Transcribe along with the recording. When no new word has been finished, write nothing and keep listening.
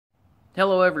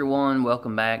Hello everyone,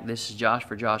 welcome back. This is Josh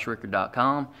for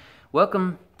JoshRicker.com.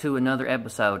 Welcome to another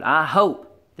episode. I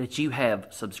hope that you have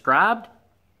subscribed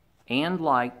and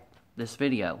liked this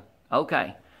video.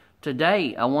 Okay,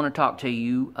 today I want to talk to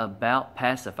you about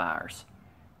pacifiers.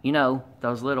 You know,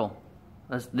 those little,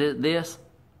 this,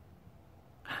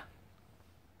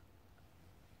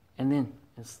 and then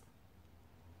it's,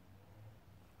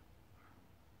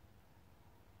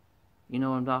 you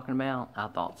know what I'm talking about? I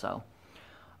thought so.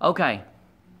 Okay,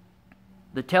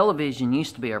 the television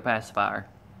used to be our pacifier.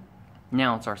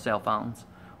 Now it's our cell phones,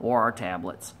 or our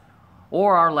tablets,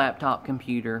 or our laptop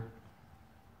computer.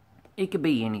 It could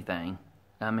be anything.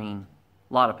 I mean,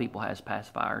 a lot of people has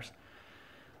pacifiers.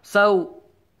 So,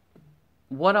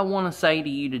 what I want to say to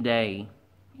you today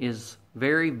is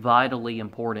very vitally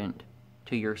important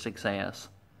to your success.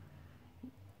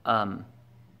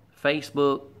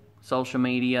 Facebook, social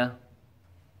media,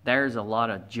 there's a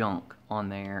lot of junk on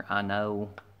there. I know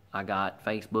I got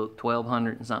Facebook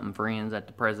 1,200 and something friends at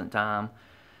the present time,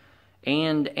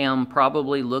 and am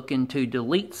probably looking to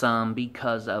delete some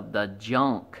because of the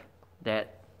junk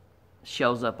that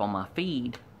shows up on my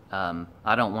feed.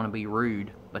 I don't want to be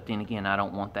rude, but then again, I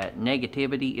don't want that.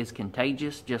 Negativity is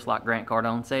contagious, just like Grant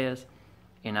Cardone says,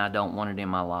 and I don't want it in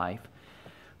my life.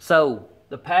 So,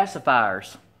 the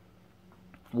pacifiers.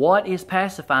 What is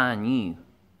pacifying you?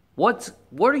 What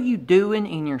are you doing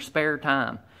in your spare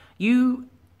time? You,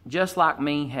 just like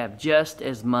me, have just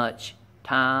as much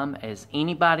time as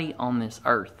anybody on this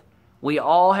earth. We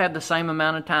all have the same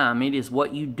amount of time. It is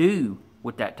what you do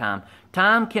with that time.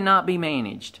 Time cannot be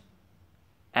managed.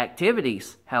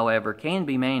 Activities, however, can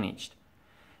be managed.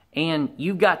 And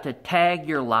you've got to tag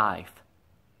your life.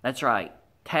 That's right.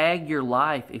 Tag your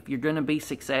life if you're going to be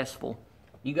successful.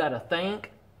 You got to think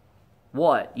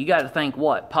what? You got to think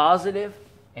what? Positive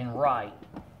and right.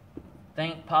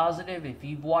 Think positive. If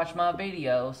you've watched my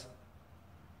videos,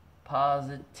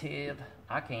 positive.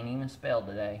 I can't even spell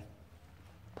today.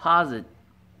 Positive.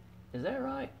 Is that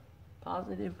right?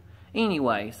 Positive.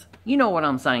 Anyways, you know what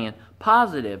I'm saying.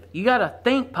 Positive. You got to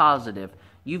think positive.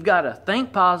 You've got to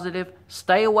think positive.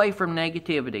 Stay away from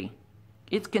negativity.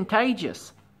 It's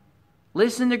contagious.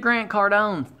 Listen to Grant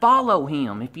Cardone. Follow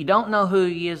him. If you don't know who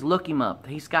he is, look him up.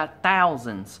 He's got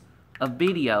thousands of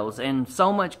videos and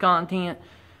so much content.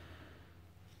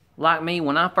 Like me,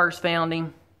 when I first found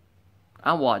him,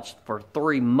 I watched for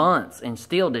 3 months and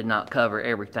still did not cover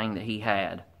everything that he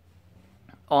had.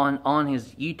 On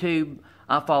his YouTube,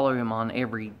 I follow him on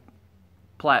every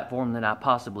platform that I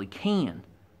possibly can.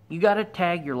 You got to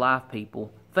tag your life,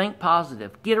 people. Think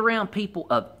positive. Get around people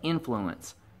of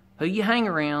influence. Who you hang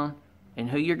around and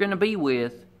who you're going to be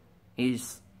with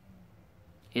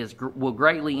will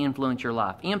greatly influence your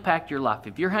life, impact your life.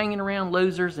 If you're hanging around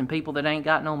losers and people that ain't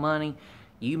got no money,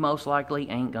 you most likely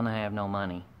ain't going to have no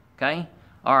money. Okay?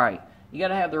 All right. You got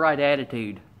to have the right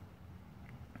attitude.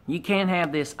 You can't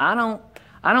have this I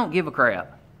don't give a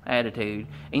crap attitude.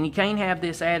 And you can't have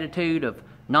this attitude of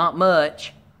not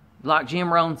much, like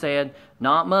Jim Rohn said,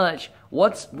 not much.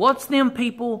 What's them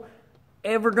people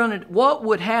ever going to, what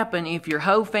would happen if your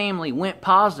whole family went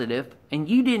positive and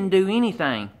you didn't do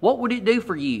anything? What would it do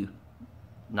for you?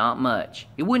 Not much.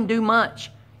 It wouldn't do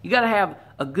much. You got to have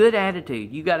a good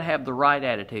attitude. You got to have the right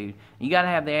attitude. You got to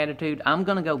have the attitude, I'm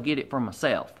going to go get it for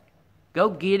myself. Go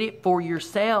get it for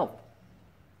yourself.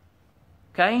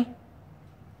 Okay?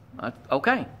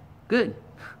 Okay. Good.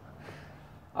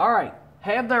 All right.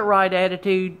 Have that right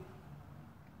attitude.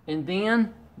 And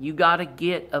then you got to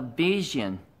get a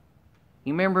vision.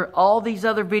 You remember all these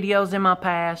other videos in my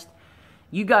past?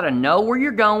 You got to know where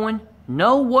you're going,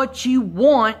 know what you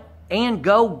want, and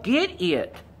go get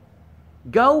it.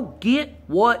 Go get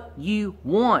what you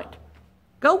want.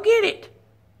 Go get it.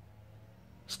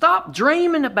 Stop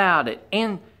dreaming about it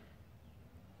and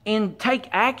take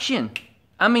action.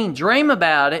 I mean, dream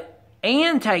about it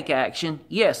and take action.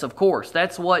 Yes, of course.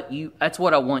 That's what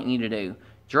I want you to do.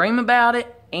 Dream about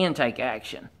it and take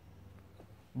action.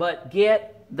 But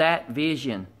get that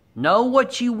vision. Know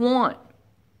what you want.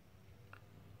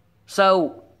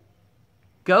 So,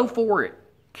 go for it.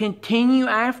 Continue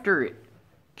after it.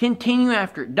 Continue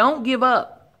after it. Don't give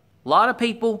up. A lot of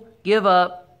people give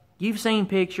up. You've seen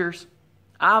pictures.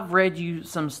 I've read you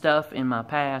some stuff in my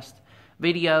past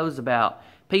videos about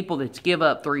people that's give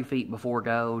up 3 feet before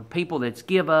gold. People that's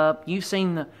give up. You've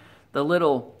seen the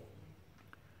little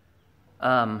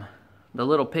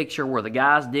picture where the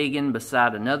guy's digging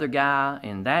beside another guy,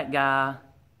 and that guy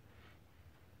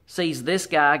sees this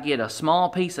guy get a small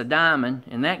piece of diamond,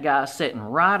 and that guy's sitting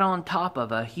right on top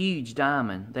of a huge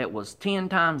diamond that was 10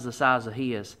 times the size of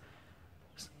his.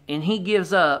 And he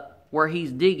gives up where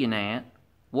he's digging at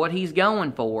what he's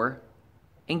going for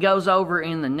and goes over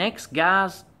in the next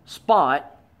guy's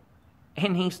spot,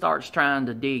 and he starts trying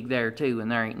to dig there too,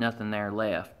 and there ain't nothing there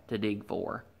left to dig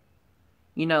for.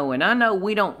 You know, and I know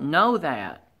we don't know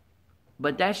that,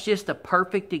 but that's just a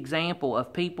perfect example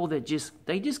of people that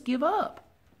they just give up.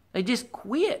 They just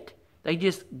quit. They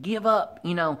just give up,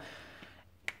 you know.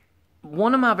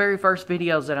 One of my very first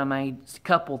videos that I made a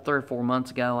couple, 3 or 4 months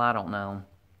ago, I don't know,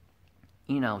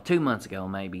 you know, 2 months ago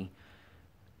maybe.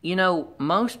 You know,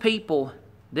 most people,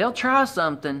 they'll try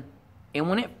something, and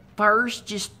when it first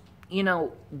just, you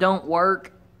know, don't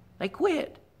work, they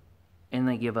quit, and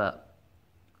they give up.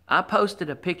 I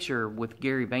posted a picture with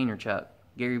Gary Vaynerchuk.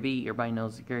 Gary V, everybody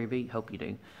knows Gary V, hope you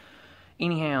do.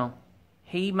 Anyhow,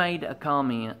 he made a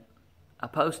comment. I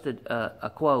posted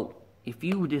a quote. If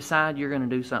you decide you're going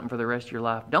to do something for the rest of your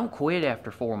life, don't quit after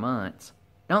 4 months.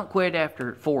 Don't quit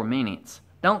after 4 minutes.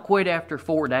 Don't quit after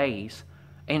 4 days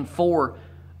and 4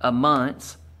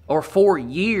 months or 4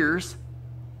 years.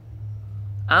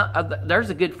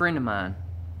 There's a good friend of mine.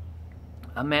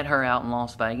 I met her out in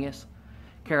Las Vegas.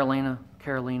 Carolina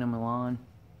Milan.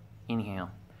 Anyhow,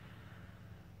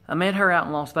 I met her out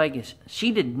in Las Vegas.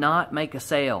 She did not make a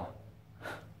sale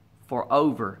for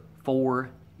over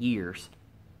 4 years.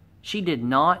 She did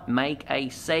not make a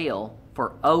sale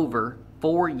for over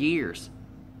 4 years.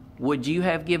 Would you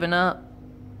have given up?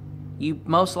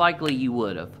 Most likely you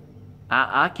would have.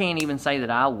 I can't even say that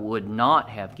I would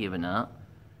not have given up.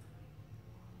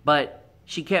 But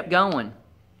she kept going.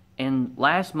 And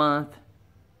last month,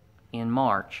 in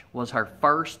March, was her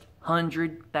first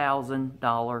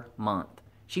 $100,000 month.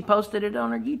 She posted it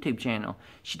on her YouTube channel.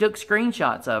 She took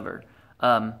screenshots of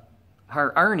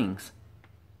her earnings.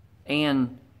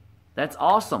 And that's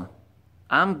awesome.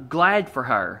 I'm glad for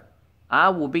her. I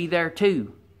will be there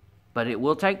too. But it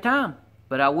will take time.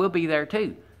 But I will be there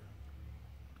too.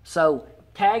 So,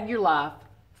 tag your life.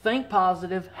 Think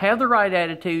positive. Have the right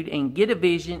attitude. And get a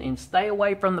vision. And stay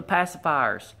away from the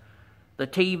pacifiers. The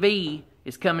TV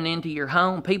is coming into your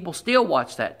home. People still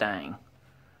watch that thing.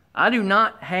 I do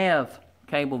not have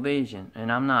cable vision. And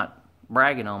I'm not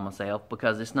bragging on myself.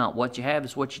 Because it's not what you have.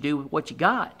 It's what you do with what you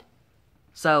got.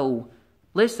 So,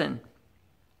 listen,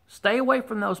 stay away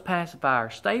from those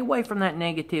pacifiers. Stay away from that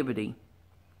negativity.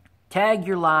 Tag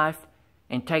your life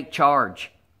and take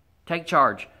charge. Take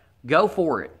charge. Go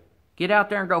for it. Get out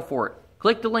there and go for it.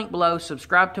 Click the link below.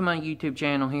 Subscribe to my YouTube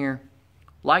channel here.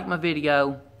 Like my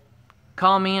video.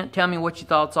 Comment. Tell me what your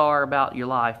thoughts are about your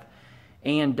life.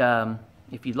 And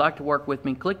if you'd like to work with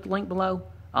me, click the link below.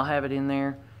 I'll have it in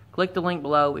there. Click the link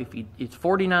below. It's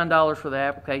 $49 for the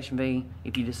application fee.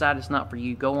 If you decide it's not for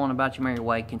you, go on about your merry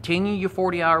way. Continue your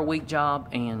 40-hour-a-week job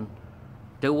and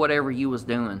do whatever you was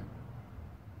doing.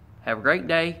 Have a great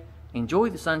day. Enjoy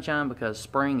the sunshine because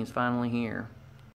spring is finally here.